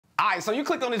All right, so you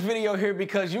clicked on this video here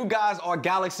because you guys are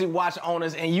Galaxy Watch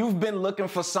owners and you've been looking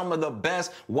for some of the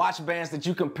best watch bands that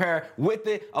you can pair with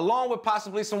it, along with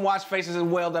possibly some watch faces as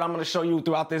well that I'm gonna show you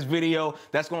throughout this video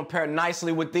that's gonna pair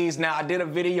nicely with these. Now, I did a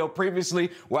video previously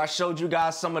where I showed you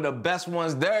guys some of the best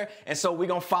ones there, and so we're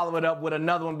gonna follow it up with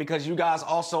another one because you guys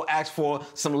also asked for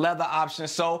some leather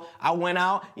options. So I went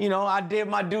out, I did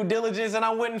my due diligence and I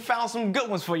went and found some good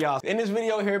ones for y'all. In this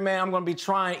video here, man, I'm gonna be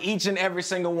trying each and every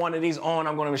single one of these on.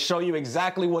 I'm gonna show you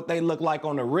exactly what they look like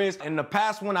on the wrist. In the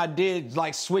past one, I did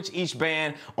like switch each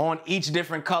band on each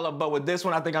different color, but with this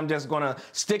one, I think I'm just gonna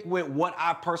stick with what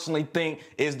I personally think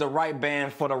is the right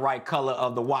band for the right color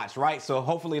of the watch, right? So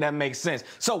hopefully that makes sense.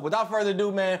 So without further ado,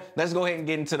 man, let's go ahead and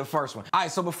get into the first one. All right,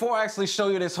 so before I actually show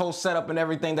you this whole setup and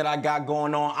everything that I got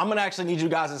going on, I'm gonna actually need you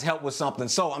guys' help with something.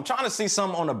 So I'm trying to see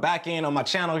something on the back end of my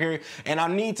channel here, and I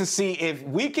need to see if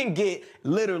we can get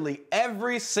literally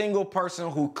every single person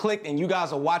who clicked, and you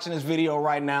guys are watching this video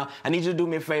right now, I need you to do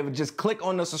me a favor, just click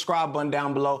on the subscribe button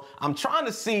down below. I'm trying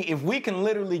to see if we can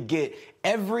literally get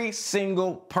every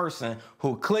single person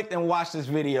who clicked and watched this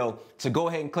video to go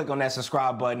ahead and click on that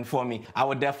subscribe button for me. I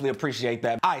would definitely appreciate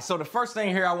that. All right, so the first thing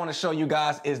here I want to show you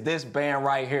guys is this band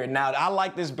right here. Now, I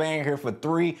like this band here for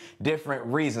 3 different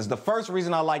reasons. The first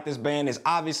reason I like this band is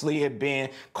obviously it being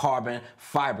carbon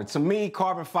fiber. To me,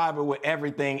 carbon fiber with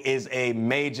everything is a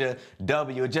major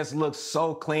W. It just looks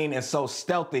so clean and so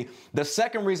stealthy. The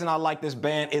second reason I like this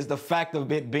band is the fact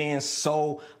of it being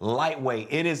so lightweight.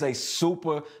 It is a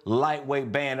super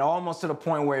lightweight band, almost to the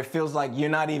point where it feels like you're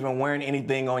not even wearing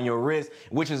anything on your wrist,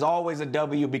 which is always a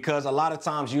W because a lot of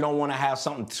times you don't want to have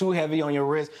something too heavy on your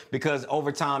wrist because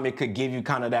over time it could give you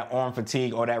kind of that arm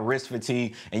fatigue or that wrist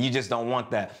fatigue, and you just don't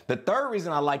want that. The third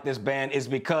reason I like this band is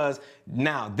because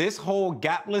now this whole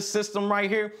gapless system right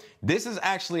here, this is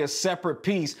actually a separate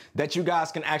piece that you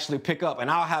guys can actually pick up, and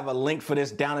I'll have a link for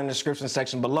this down in the description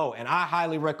section below. And I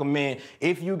highly recommend,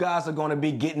 if you guys are going to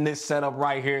be getting this set up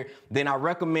right here, then I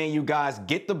recommend you guys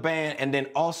get the band and then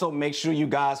also make sure you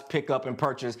guys pick up and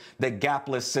purchase the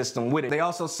gapless system with it. They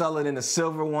also sell it in the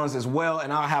silver ones as well,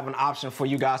 and I'll have an option for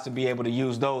you guys to be able to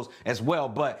use those as well.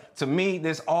 But to me,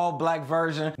 this all black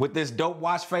version with this dope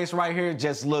watch face right here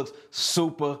just looks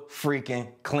super freaking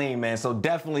clean, man. So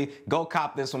definitely go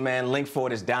cop this one, man. Link for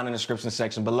it is down in the description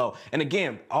section below. And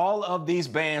again, all of these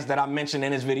bands that I mentioned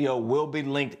in this video will be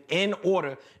linked in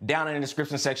order down in the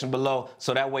description section below,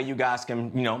 so that way you guys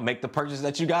can, make the purchase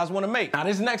that you guys want to make. Now,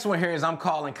 this next one here is I'm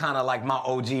calling kind of like my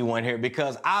OG one here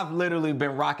because I've literally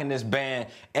been rocking this band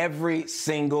every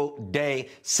single day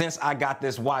since I got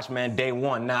this watch, man, day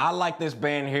one. Now, I like this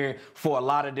band here for a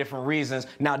lot of different reasons.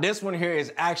 Now, this one here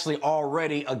is actually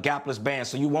already a gapless band,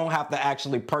 so you won't have to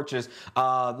actually purchase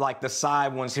like the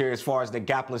side ones here as far as the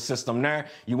gapless system there.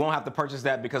 You won't have to purchase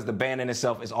that because the band in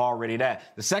itself is already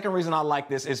that. The second reason I like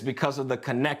this is because of the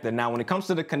connector. Now, when it comes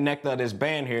to the connector of this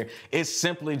band here, it's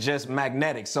simply just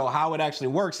magnetic. So how it actually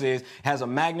works is has a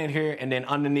magnet here, and then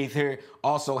underneath here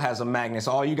also has a magnet.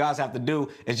 So all you guys have to do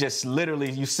is just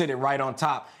literally you sit it right on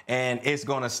top and it's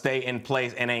gonna stay in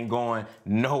place and ain't going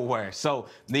nowhere. So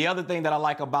the other thing that I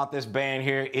like about this band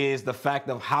here is the fact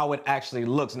of how it actually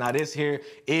looks. Now this here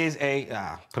is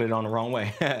put it on the wrong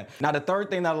way. Now the third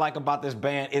thing that I like about this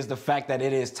band is the fact that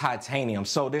it is titanium.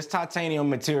 So this titanium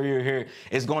material here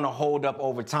is gonna hold up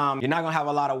over time. You're not gonna have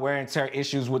a lot of wear and tear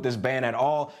issues with this band at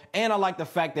all. And I like the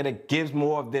fact that it gives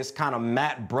more of this kind of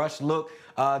matte brush look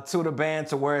to the band,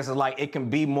 to where it's like it can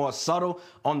be more subtle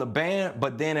on the band,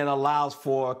 but then it allows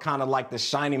for kind of like the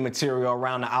shiny material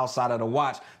around the outside of the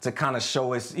watch to kind of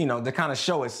show its, to kind of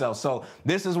show itself. So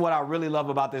this is what I really love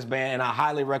about this band, and I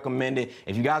highly recommend it.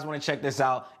 If you guys want to check this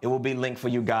out, it will be linked for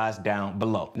you guys down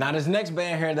below. Now this next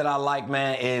band here that I like,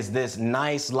 man, is this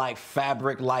nice like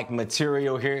fabric like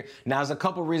material here. Now there's a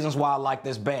couple reasons why I like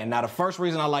this band. Now the first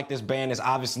reason I like this band is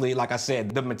obviously, like I said,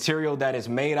 the material that it's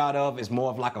made out of is more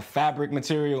of like a fabric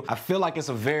material. I feel like it's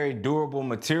a very durable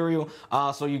material,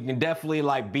 so you can definitely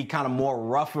like be kind of more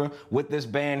rougher with this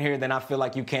band here than I feel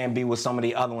like you can be with some of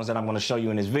the other ones that I'm going to show you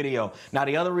in this video. Now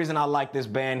the other reason I like this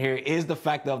band here is the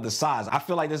fact of the size. I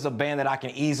feel like this is a band that I can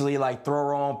easily like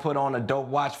throw on, put on a dope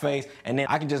watch face, and then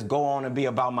I can just go on and be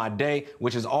about my day,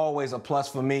 which is always a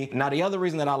plus for me. Now the other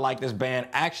reason that I like this band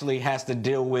actually has to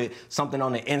deal with something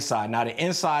on the inside. Now the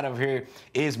inside of here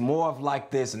is more of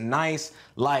like this nice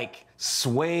like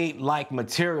suede like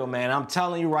material, man. I'm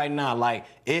telling you right now, like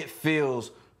it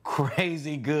feels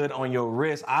crazy good on your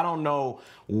wrist. I don't know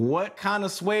what kind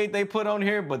of suede they put on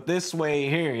here, but this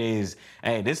suede here is,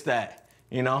 hey, this that,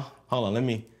 hold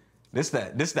on, this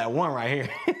that one right here.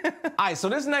 right, so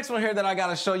this next one here that I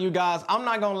gotta show you guys, I'm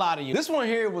not gonna lie to you. This one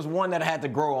here was one that had to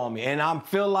grow on me. And I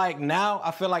feel like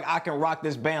I can rock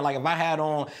this band. Like if I had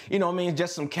on, you know what I mean,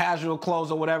 just some casual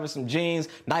clothes or whatever, some jeans,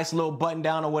 nice little button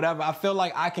down or whatever, I feel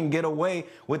like I can get away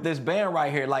with this band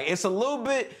right here. Like it's a little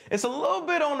bit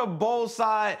on the bold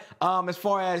side as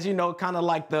far as, you know, kind of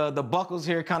like the buckles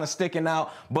here kind of sticking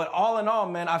out. But all in all,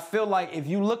 man, I feel like if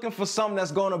you're looking for something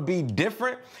that's gonna be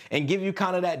different and give you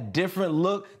kind of that different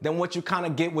look than what you kind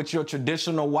of get with your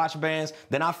traditional watch bands,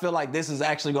 then I feel like this is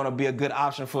actually gonna be a good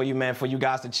option for you, man, for you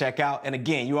guys to check out. And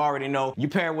again, you already know, you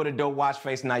pair it with a dope watch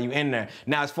face, now you in there.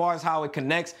 Now, as far as how it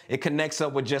connects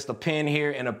up with just a pin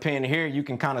here and a pin here. You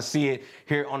can kind of see it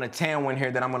here on the tan one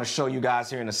here that I'm gonna show you guys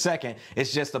here in a second.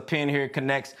 It's just a pin here,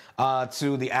 connects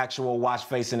to the actual watch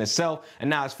face in itself. And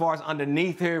now as far as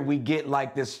underneath here, we get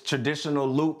like this traditional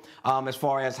loop. As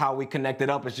far as how we connect it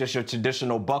up, it's just your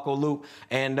traditional buckle loop.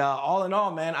 And all in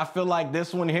all, man, I feel like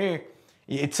this one here,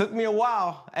 it took me a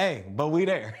while, hey, but we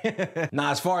there.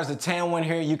 Now, as far as the tan one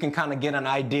here, you can kind of get an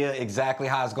idea exactly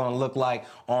how it's gonna look like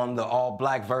on the all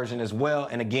black version as well.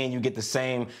 And again, you get the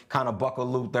same kind of buckle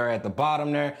loop there at the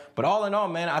bottom there. But all in all,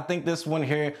 man, I think this one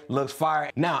here looks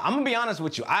fire. Now, I'm gonna be honest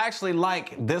with you. I actually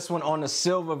like this one on the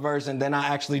silver version than I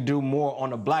actually do more on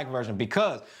the black version,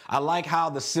 because I like how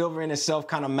the silver in itself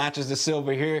kind of matches the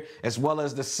silver here, as well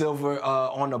as the silver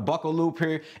on the buckle loop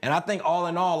here. And I think all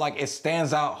in all, like it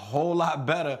stands out a whole lot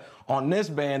better on this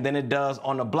band than it does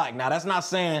on the black. Now, that's not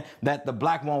saying that the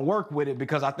black won't work with it,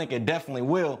 because I think it definitely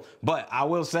will, but I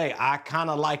will say I kind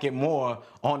of like it more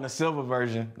on the silver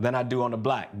version than I do on the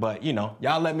black. But you know,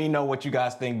 y'all let me know what you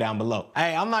guys think down below.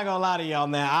 Hey, I'm not gonna lie to y'all,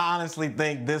 man. I honestly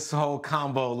think this whole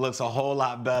combo looks a whole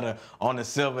lot better on the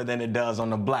silver than it does on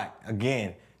the black.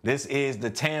 Again, this is the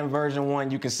tan version one.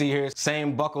 You can see here,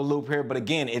 same buckle loop here, but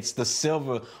again, it's the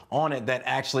silver on it that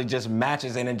actually just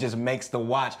matches and it just makes the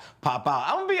watch pop out.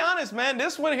 I'm gonna be honest, man,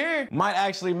 this one here might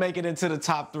actually make it into the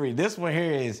top 3. This one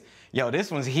here is, yo, this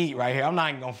one's heat right here. I'm not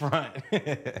even gonna front.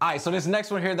 All right, so this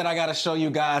next one here that I gotta show you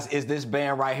guys is this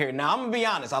band right here. Now, I'm gonna be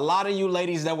honest, a lot of you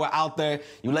ladies that were out there,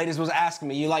 you ladies was asking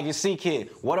me, you like your CKid,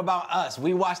 what about us?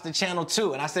 We watch the channel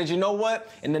too. And I said, you know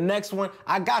what? In the next one,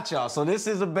 I got y'all. So this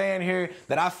is a band here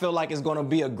that I feel like is gonna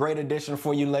be a great addition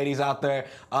for you ladies out there.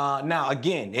 Now,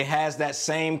 again, it has that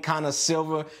same kind of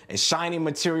silver and shiny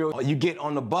material you get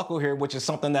on the buckle here, which is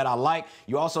something that I like.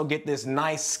 You also get this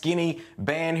nice skinny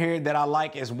band here that I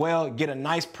like as well. Get a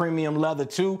nice premium leather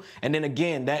too. And then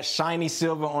again, that shiny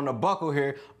silver on the buckle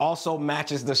here also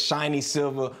matches the shiny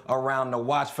silver around the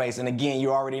watch face. And again,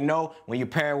 you already know when you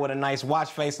pair it with a nice watch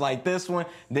face like this one,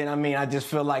 then I mean, I just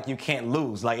feel like you can't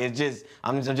lose. Like it's just,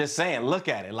 I'm just saying, look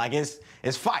at it. Like it's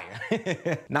fire.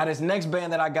 Now, this next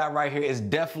band that I got right here is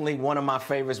definitely one of my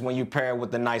favorites when you pair it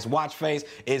with the nice watch face,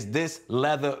 is this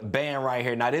leather band right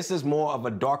here. Now, this is more of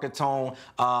a darker tone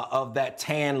of that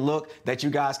tan look that you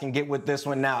guys can get with this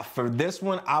one. Now, for this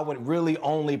one, I would really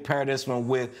only pair this one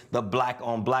with the black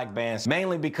on black bands,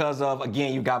 mainly because of,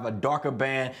 again, you got a darker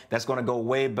band that's gonna go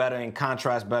way better and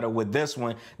contrast better with this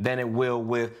one than it will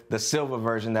with the silver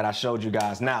version that I showed you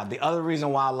guys. Now, the other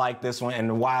reason why I like this one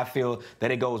and why I feel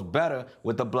that it goes better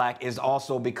with the black is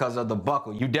also because of the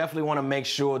buckle. You definitely want to make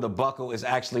sure the buckle is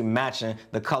actually matching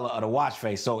the color of the watch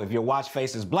face. So if your watch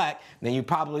face is black, then you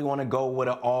probably want to go with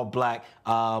an all black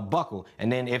buckle.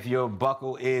 And then if your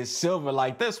buckle is silver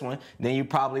like this one, then you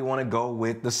probably want to go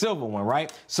with the silver one,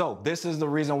 right? So this is the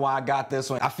reason why I got this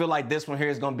one. I feel like this one here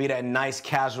is going to be that nice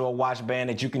casual watch band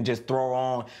that you can just throw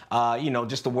on, you know,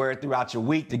 just to wear it throughout your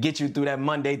week to get you through that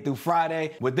Monday through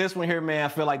Friday. With this one here, man, I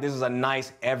feel like this is a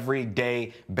nice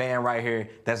everyday band right here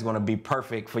that's going to be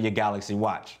perfect for your Galaxy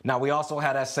watch. Now, we also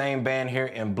have that same band here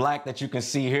in black that you can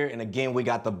see here. And again, we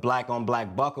got the black on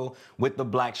black buckle with the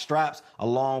black straps,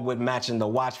 along with matching the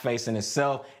watch face in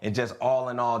itself. It just all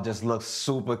in all just looks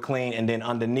super clean. And then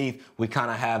underneath, we kind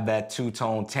of have that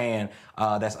two-tone tan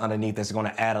that's underneath that's going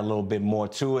to add a little bit more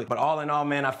to it. But all in all,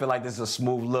 man, I feel like this is a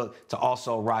smooth look to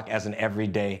also rock as an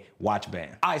everyday watch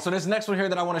band. All right, so this next one here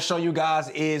that I want to show you guys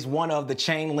is one of the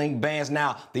chain link bands.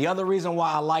 Now, the other reason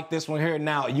why I like this one here,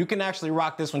 now you can actually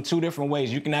rock this one 2 different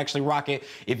ways. You can actually rock it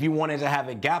if you wanted to have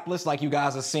it gapless like you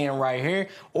guys are seeing right here,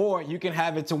 or you can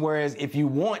have it to whereas if you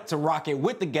want to rock it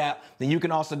with the gap, then you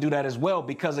can also do that as well,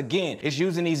 because again, it's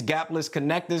using these gapless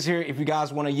connectors here if you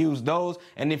guys want to use those.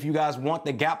 And if you guys want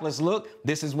the gapless look,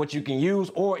 this is what you can use.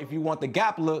 Or if you want the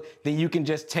gap look, then you can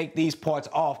just take these parts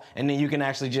off and then you can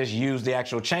actually just use the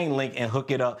actual chain link and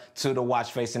hook it up to the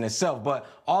watch face in itself. But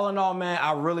all in all, man,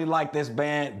 I really like this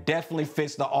band. Definitely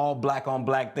fits the all black on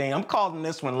black thing. I'm calling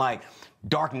this one like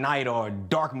dark night or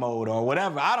dark mode or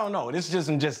whatever. I don't know.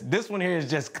 This one here is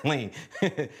just clean.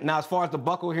 Now, as far as the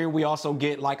buckle here, we also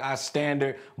get like our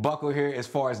standard buckle here as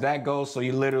far as that goes. So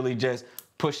you literally just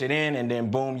push it in and then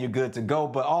boom, you're good to go.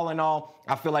 But all in all,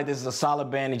 I feel like this is a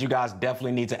solid band that you guys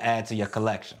definitely need to add to your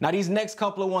collection. Now, these next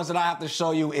couple of ones that I have to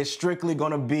show you is strictly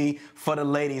gonna be for the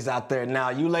ladies out there. Now,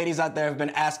 you ladies out there have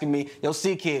been asking me, yo,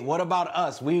 CKid, what about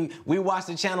us? We watch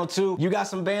the channel too. You got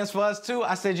some bands for us too?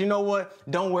 I said, you know what?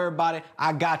 Don't worry about it.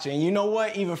 I got you. And you know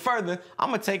what? Even further, I'm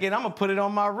gonna take it, I'm gonna put it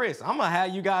on my wrist. I'm gonna have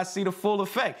you guys see the full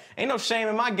effect. Ain't no shame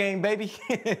in my game, baby.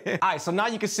 All right, so now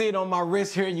you can see it on my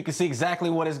wrist here. You can see exactly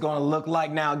what it's gonna look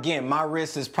like. Now, again, my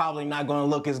wrist is probably not gonna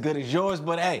look as good as yours,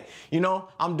 but hey, you know,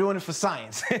 I'm doing it for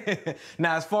science.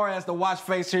 Now, as far as the watch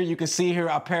face here, you can see here,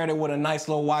 I paired it with a nice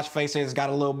little watch face here. It's got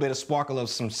a little bit of sparkle of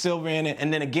some silver in it.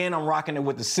 And then again, I'm rocking it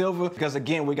with the silver because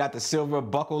again, we got the silver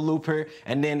buckle loop here.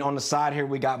 And then on the side here,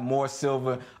 we got more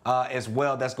silver as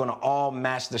well. That's gonna all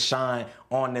match the shine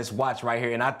on this watch right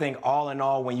here. And I think all in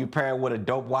all, when you pair it with a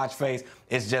dope watch face,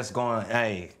 it's just going,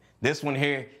 hey, this one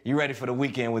here, you ready for the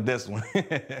weekend with this one. All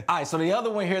right, so the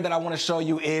other one here that I want to show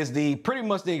you is pretty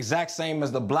much the exact same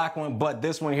as the black one, but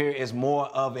this one here is more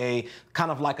of a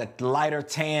kind of like a lighter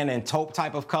tan and taupe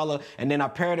type of color. And then I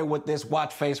paired it with this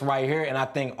watch face right here, and I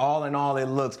think all in all, it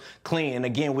looks clean. And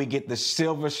again, we get the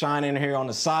silver shine in here on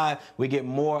the side. We get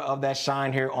more of that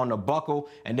shine here on the buckle.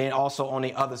 And then also on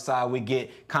the other side, we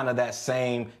get kind of that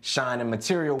same shine and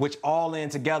material, which all in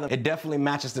together, it definitely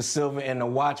matches the silver in the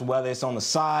watch, whether it's on the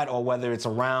side or whether it's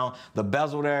around the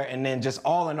bezel there. And then just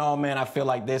all in all, man, I feel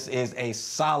like this is a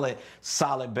solid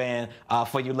band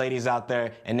for you ladies out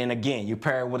there. And then again, you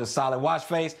pair it with a solid watch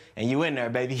face and you in there,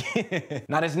 baby.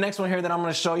 Now, this next one here that I'm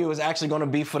gonna show you is actually gonna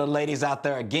be for the ladies out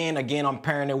there. Again, I'm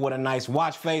pairing it with a nice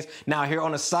watch face. Now, here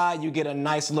on the side, you get a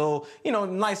nice little,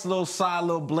 nice little side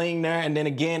little bling there. And then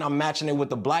again, I'm matching it with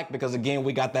the black because again,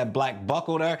 we got that black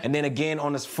buckle there. And then again,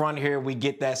 on this front here, we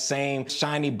get that same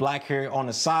shiny black here on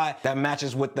the side that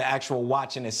matches with the actual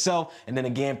watch in itself. And then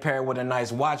again, pair it with a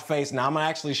nice watch face. Now, I'm gonna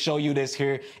actually show you this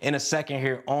here in a second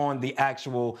here on the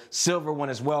actual silver one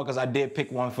as well, because I did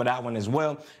pick one for that one as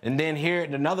well. And then here,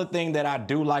 another thing that I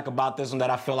do like about this one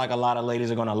that I feel like a lot of ladies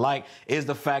are gonna like is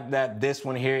the fact that this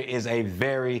one here is a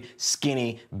very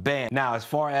skinny band. Now, as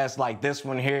far as like this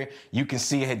one here, you can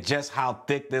see just how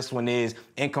thick this one is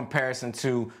in comparison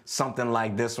to something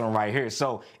like this one right here.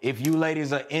 So if you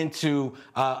ladies are into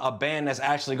a band that's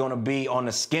actually gonna be on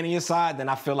the skinnier side, then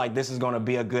I feel like this is gonna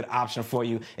be a good option for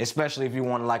you, especially if you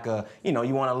want like a, you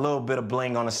want a little bit of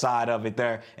bling on the side of it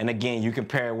there. And again, you can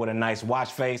pair it with a nice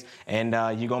watch face and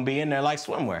you're gonna be in there like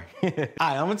swimwear. All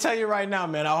right, I'm gonna tell you right now,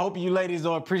 man, I hope you ladies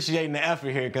are appreciating the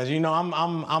effort here, because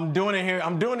I'm doing it here.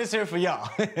 I'm doing this here for y'all.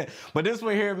 But this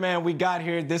one here, man, we got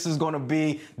here, this is gonna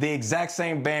be the exact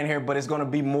same band here, but it's gonna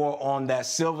be more on that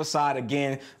silver side,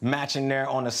 again, matching there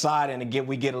on the side. And again,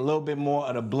 we get a little bit more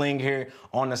of the bling here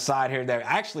on the side here that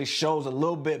actually shows a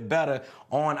little bit better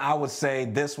on, I would say,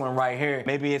 this one right here.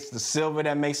 Maybe it's the silver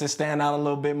that makes it stand out a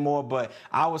little bit more, but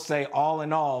I would say all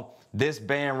in all, this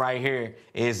band right here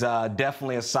is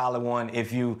definitely a solid one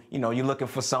if you're looking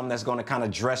for something that's going to kind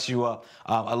of dress you up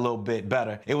a little bit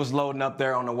better. It was loading up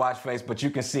there on the watch face, but you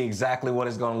can see exactly what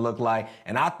it's going to look like.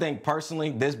 And I think personally,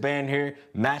 this band here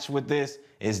matched with this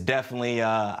is definitely,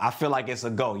 I feel like it's a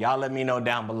go. Y'all let me know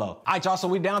down below. All right, y'all, so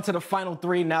we down to the final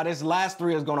three. Now, this last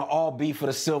three is gonna all be for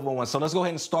the silver one. So let's go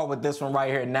ahead and start with this one right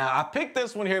here. Now, I picked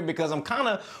this one here because I'm kind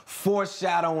of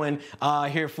foreshadowing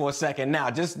here for a second.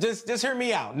 Now, just hear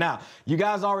me out. Now, you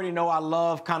guys already know I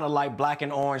love kind of like black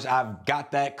and orange. I've got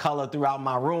that color throughout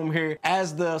my room here.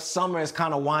 As the summer is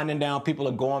kind of winding down, people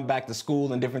are going back to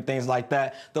school and different things like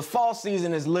that. The fall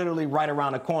season is literally right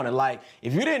around the corner. Like,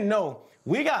 if you didn't know,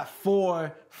 we got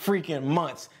 4 freaking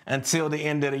months until the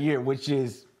end of the year, which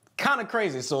is kind of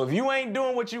crazy. So if you ain't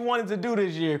doing what you wanted to do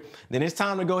this year, then it's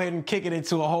time to go ahead and kick it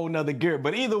into a whole nother gear.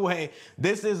 But either way,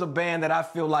 this is a band that I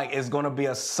feel like is going to be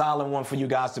a solid one for you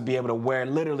guys to be able to wear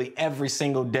literally every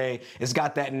single day. It's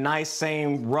got that nice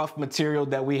same rough material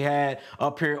that we had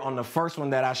up here on the first one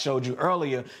that I showed you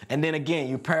earlier. And then again,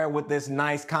 you pair it with this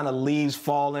nice kind of leaves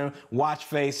falling watch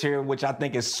face here, which I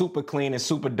think is super clean and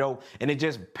super dope. And it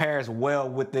just pairs well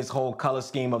with this whole color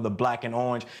scheme of the black and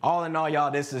orange. All in all, y'all,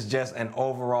 this is just an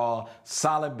overall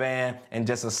solid band and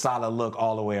just a solid look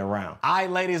all the way around. All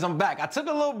right, ladies, I'm back. I took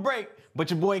a little break, but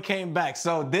your boy came back.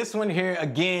 So this one here,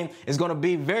 again, is going to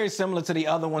be very similar to the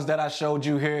other ones that I showed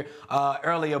you here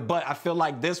earlier, but I feel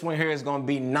like this one here is going to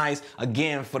be nice,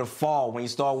 again, for the fall. When you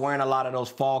start wearing a lot of those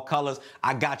fall colors,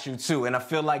 I got you too. And I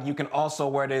feel like you can also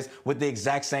wear this with the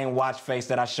exact same watch face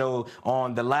that I showed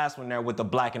on the last one there with the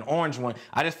black and orange one.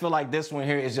 I just feel like this one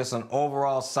here is just an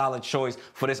overall solid choice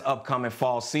for this upcoming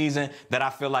fall season that I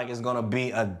feel like is going to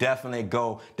be a definite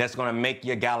go that's going to make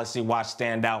your Galaxy watch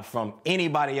stand out from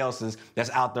anybody else's that's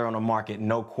out there on the market,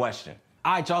 no question.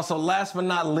 All right, y'all, so last but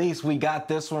not least, we got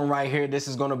this one right here. This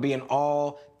is going to be an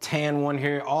all tan one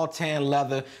here, all tan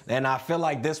leather, and I feel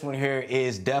like this one here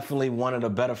is definitely one of the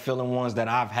better feeling ones that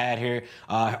I've had here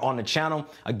on the channel.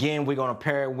 Again, we're going to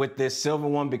pair it with this silver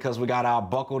one because we got our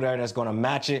buckle there that's going to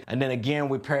match it, and then again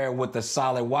we pair it with the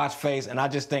solid watch face, and I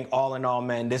just think all in all,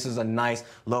 man, this is a nice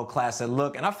low classic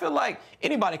look, and I feel like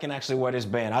anybody can actually wear this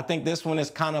band. I think this one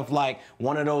is kind of like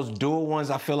one of those dual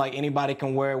ones. I feel like anybody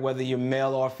can wear it, whether you're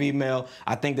male or female.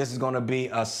 I think this is going to be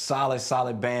a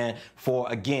solid band for,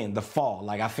 again, the fall.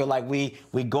 Like, I feel like we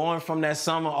going from that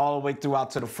summer all the way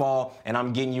throughout to the fall, and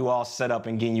I'm getting you all set up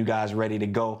and getting you guys ready to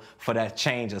go for that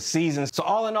change of seasons. So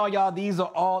all in all, y'all, these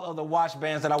are all of the watch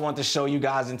bands that I want to show you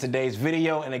guys in today's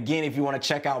video. And again, if you want to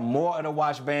check out more of the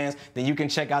watch bands, then you can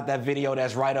check out that video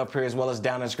that's right up here as well as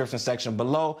down in the description section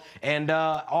below. And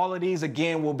all of these,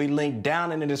 again, will be linked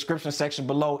down in the description section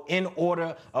below in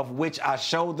order of which I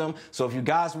showed them. So if you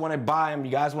guys want to buy them,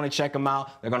 you guys want to check them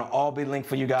out, they're going to all be linked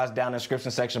for you guys down in the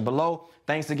description section below.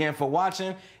 Thanks again for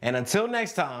watching, and until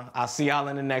next time, I'll see y'all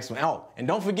in the next one. Oh, and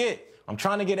don't forget, I'm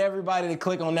trying to get everybody to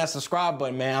click on that subscribe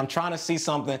button, man. I'm trying to see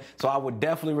something, so I would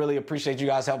definitely really appreciate you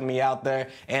guys helping me out there,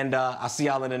 and I'll see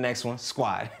y'all in the next one.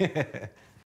 Squad.